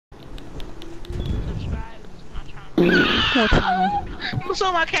What channel? You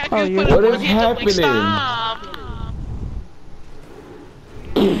saw my cat. Oh, Put what it is happening?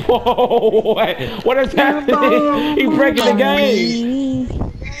 Whoa! What is happening? He breaking the game.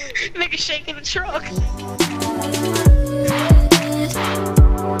 Nigga shaking the truck.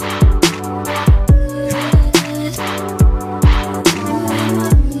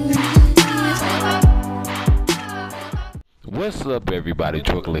 What's up, everybody?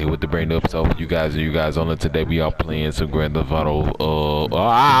 Trickle here with the brand new episode for you guys on it. Today we are playing some Grand Theft Auto.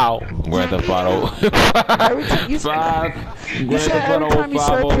 Grand Theft Auto 5. You said every time you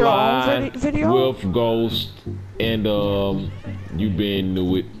search your own video? With Ghost, and you been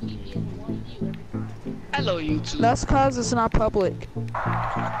new it. Hello, YouTube. That's cause it's not public. There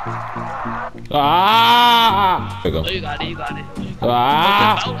you go. Oh, you got it. You got it.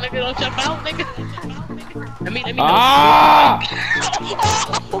 Don't jump out, nigga. Let me know.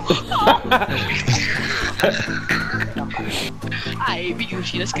 Alright,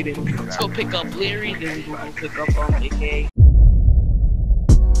 Ryushi, let's get in. Let's go pick up Larry, then we go pick up AK.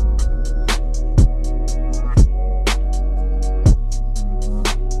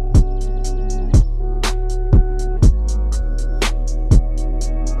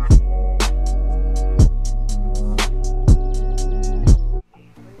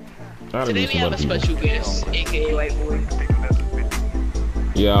 Today we have a special guest, aka Whiteboi.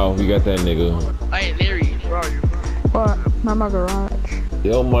 Yo, we got that nigga. Alright, Larry, where are you? What? I'm in my garage.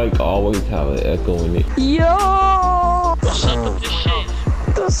 Yo, Mike always have an echo in it. Yo! What's up with this shit?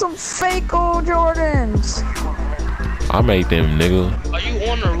 There's some fake old Jordans. I made them, nigga. Are you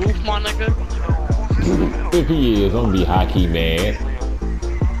on the roof, my nigga? If he is, I'm gonna be hockey mad.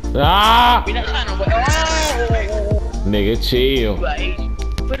 We not trying to Nigga, chill. wait.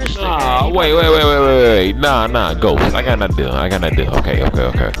 Wait. Nah, Ghost. I got that deal. Okay.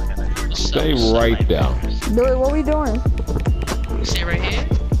 Stay right there. Dude, what we doing? Stay right here.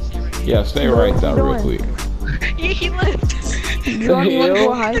 Yeah, stay right there real quick. Yeah, he lived. You want to go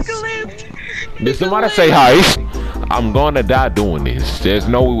heist? Did somebody say heist? I'm gonna die doing this. There's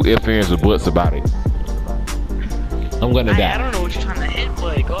no ifs, ands, or buts about it. I'm gonna die. I don't know what you're trying to hit,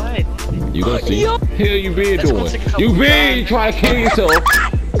 but go ahead. You gonna see? Hell, you been Let's doing? You been trying to kill yourself?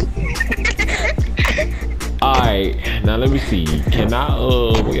 Alright, now let me see. Can I,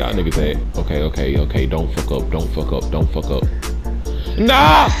 where y'all niggas at? Okay. Don't fuck up.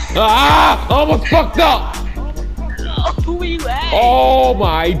 Nah! Almost fucked up! Oh, who are you at? Oh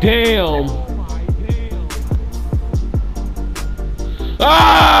my damn!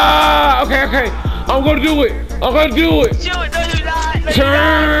 Okay. I'm gonna do it. Do it, no, you're not. No,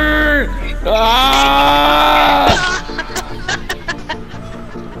 Turn!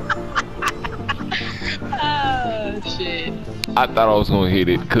 Shit. I thought I was gonna hit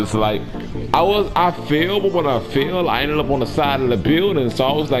it, cause like I failed, but when I failed, I ended up on the side of the building. So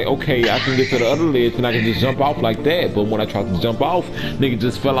I was like, okay, I can get to the other ledge and I can just jump off like that. But when I tried to jump off, nigga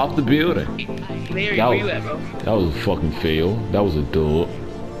just fell off the building. Larry, where you at, bro? That was a fucking fail. That was a dub.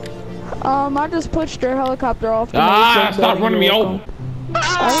 I just pushed your helicopter off the maze Stop running me over.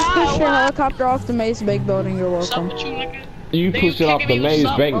 I just pushed your helicopter off the maze bank building. You're welcome. What's up with you, nigga? You pushed it off the maze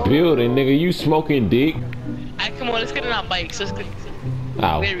bank building, nigga. You smoking dick. Alright, come on, let's get in our bikes. Let's get.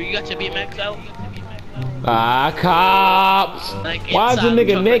 Ow. Larry, you got your BMX out? Cops! Like, why is the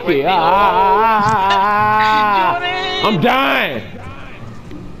nigga naked? I'm dying!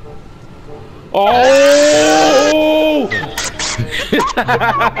 Oh!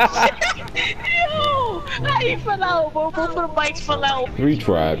 Yo! He fell out, bro. Both of the bikes fell out.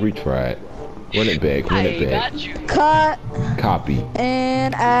 Retried. Run it back. Got you. Cut. Copy.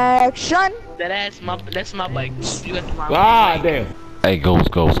 And action. That's my bike. You got the bike. Damn. Hey, Ghost.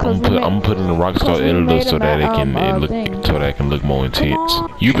 I'm putting the Rockstar editor so that it can look more intense.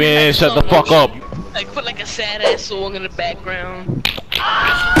 You been shut the fuck up. Like put like a sad ass song in the background.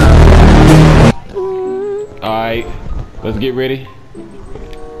 Alright, let's get ready.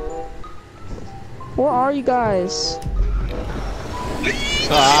 Where are you guys?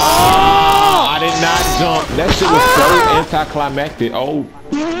 I did not jump. That shit was so anticlimactic. Oh.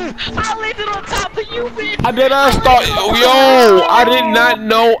 I landed on top of you, bitch. I did not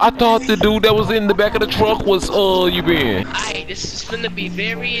know. I thought the dude that was in the back of the truck was Ubeen. Alright, this is gonna be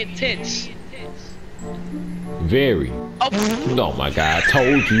very intense. Very. Oh my god, I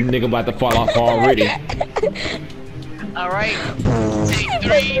told you, nigga about to fall off already. Alright.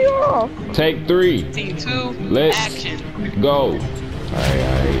 Take 3. Team 2. Let's action. Go.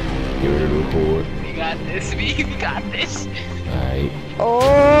 Alright. Get ready to record. We got this. Alright. Oh!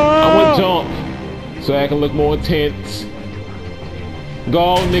 I'm gonna jump so I can look more intense.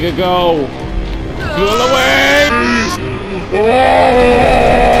 Go, nigga, go. Feel away. Oh!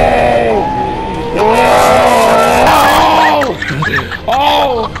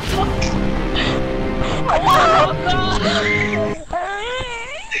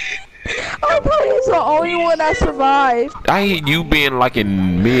 I thought he was the only one that survived. I hit you being like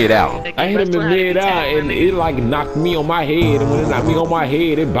in mid out. I hit him in mid out and it like knocked me on my head. And when it knocked me on my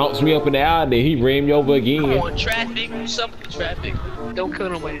head, it bounced me up in the air and then he ran me over again. Come on, traffic, something traffic. Don't kill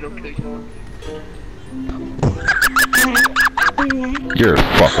nobody, don't kill you. You're a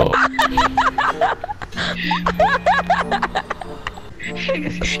fuck up.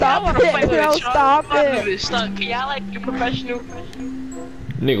 Stop it, bro, stop it. Can y'all like be professional?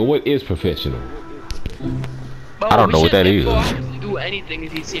 Nigga, what is professional? Bro, I don't know what that is. Do anything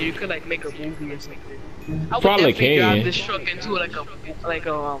if he's here. You could like make a movie or something. I would Probably definitely can. drive this truck into like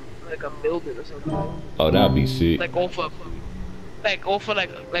a building or something. Oh, that'd be sick. Like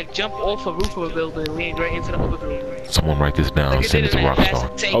jump off a roof of a building and land right into the other building. Someone write this down and send it to Rockstar.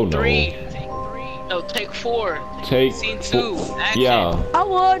 Take Oh no. 3. No, take 4. Take Scene 2. Action. Yeah. I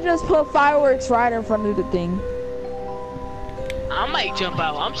would just put fireworks right in front of the thing. I might jump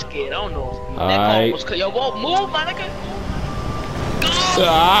out. I'm scared. I don't know. Alright. Yo, whoa, move, my nigga.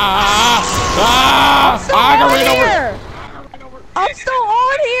 I can read over. I'm still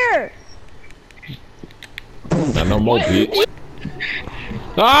on here. Not no more, bitch.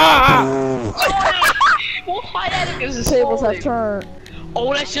 Why that nigga's Tables have turned. Oh,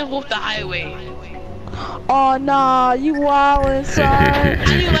 let's jump off the highway. Oh nah, you wildin', son. How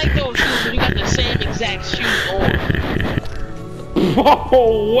do you like those shoes when you got the same exact shoes on?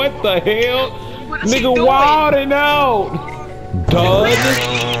 Whoa, what the hell? What is he Nigga doing? wildin' out. Dud.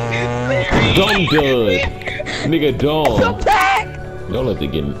 Dumb dud. Nigga dumb. Come back. Don't let the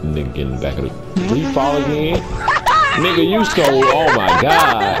nigga get in the back of the... Did he fall again? Nigga, you so... Oh my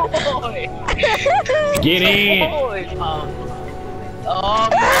god. Get in.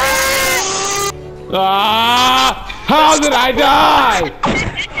 How did I die?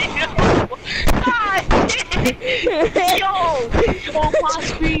 Yo, on my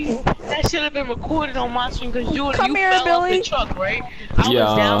screen, that should have been recorded on my screen because you Come here, fell Billy. off the truck, right? I Yeah.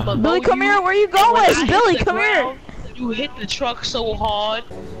 was down below Billy, come you, here. Where you and when I going? hit Billy, the come ground, you hit the truck so hard.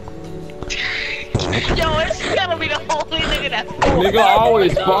 Yo, it's gotta be the only nigga that falls. Nigga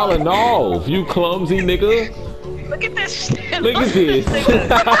always falling off. You clumsy nigga. Look at this shit. Look at this.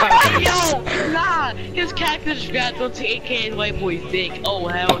 Yo, nah, his cactus grabbed onto AK's Whiteboi's dick. Oh,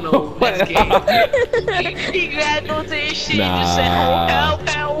 hell no. That's gay. He grabbed onto his shit and just said, oh,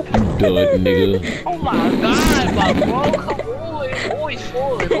 hell. Dud nigga. Oh my god, my bro, come on. Always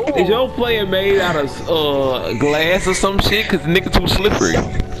falling off. Is your player made out of glass or some shit? Cause the nigga too slippery.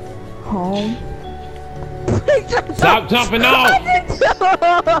 Home. Stop jumping off!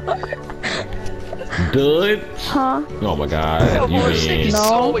 Dud? Huh? Oh my god, you man.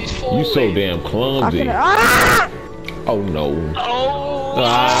 No. You so damn clumsy. Oh no. Oh.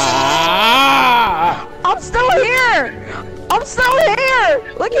 I'm still here! I'm still here!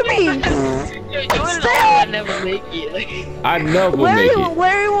 Look at me! I never make it. I never make it.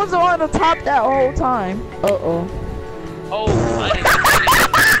 Larry was on the top that whole time. Uh-oh. Oh,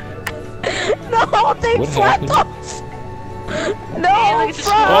 no, they What flapped happened? off! No,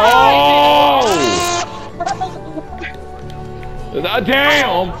 Oh!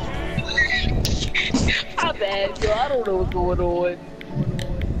 Damn! My bad, yo. I don't know what's going on.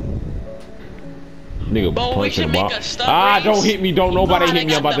 Nigga Bo, we punching should him make up. a stunt race. Don't hit me. Don't nobody hit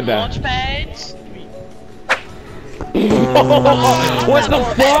me. I'm about to die. Launch pads? What the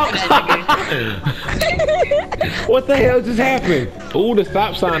fuck? What the hell just happened? Ooh, the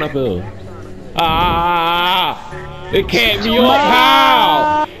stop sign up there. It can't be up.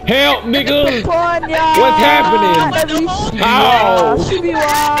 How? Help, nigga. What's happening? Ow.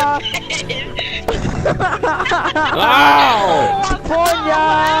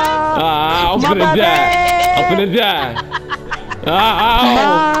 Ow. I'm gonna die. I'm gonna die.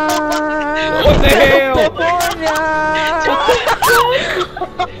 Ow. What the hell?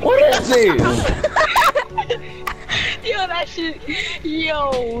 What is this? Yo, that shit.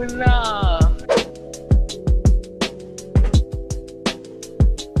 Yo, nah.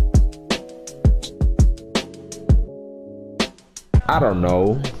 I don't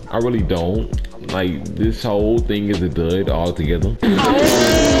know. I really don't. Like, this whole thing is a dud altogether.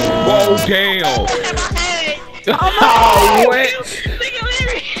 Whoa, damn. Oh, what?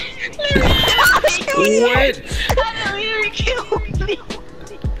 What?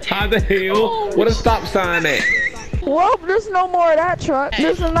 How the hell? What a stop sign at? Well, there's no more of that truck.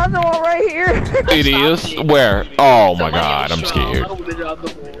 There's another one right here. It is? Where? Oh my god, I'm scared.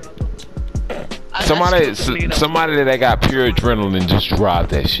 Somebody that got pure adrenaline just drive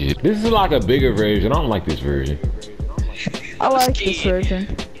that shit. This is like a bigger version. I don't like this version. I like this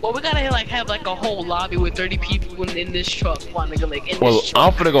version. Well, we gotta like have like a whole lobby with 30 people in this truck. Well, I'm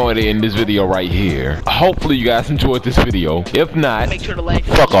finna go ahead and end this video right here. Hopefully you guys enjoyed this video. If not, make sure to like,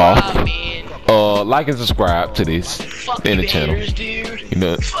 fuck off. Man. Like and subscribe to this in the channel. Haters, dude. You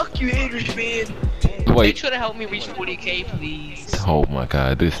know. Fuck you haters, man. Wait. Make sure to help me reach 40K, please. Oh my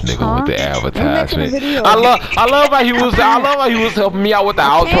God, this nigga with the advertisement. I love how he was helping me out with the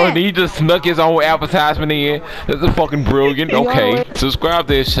outro, and he just snuck his own advertisement in. That's a fucking brilliant. Okay, subscribe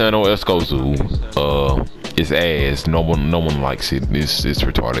to his channel, Escozoo. It's ass. No one likes it. It's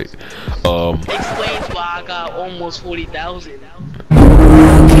retarded. Explains why I got almost 40,000.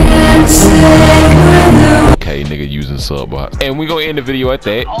 Okay, nigga using subbot, and we gonna end the video at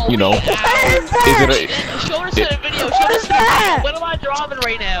that. You know, show us the video. Show us the video. What am I driving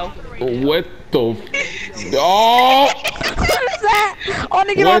right now? What the? Oh! What is that? I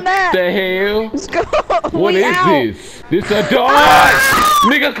wanna get on that. What the hell? Let's go. What is this? This a dog?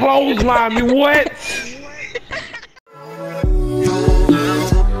 Nigga clothesline me. What?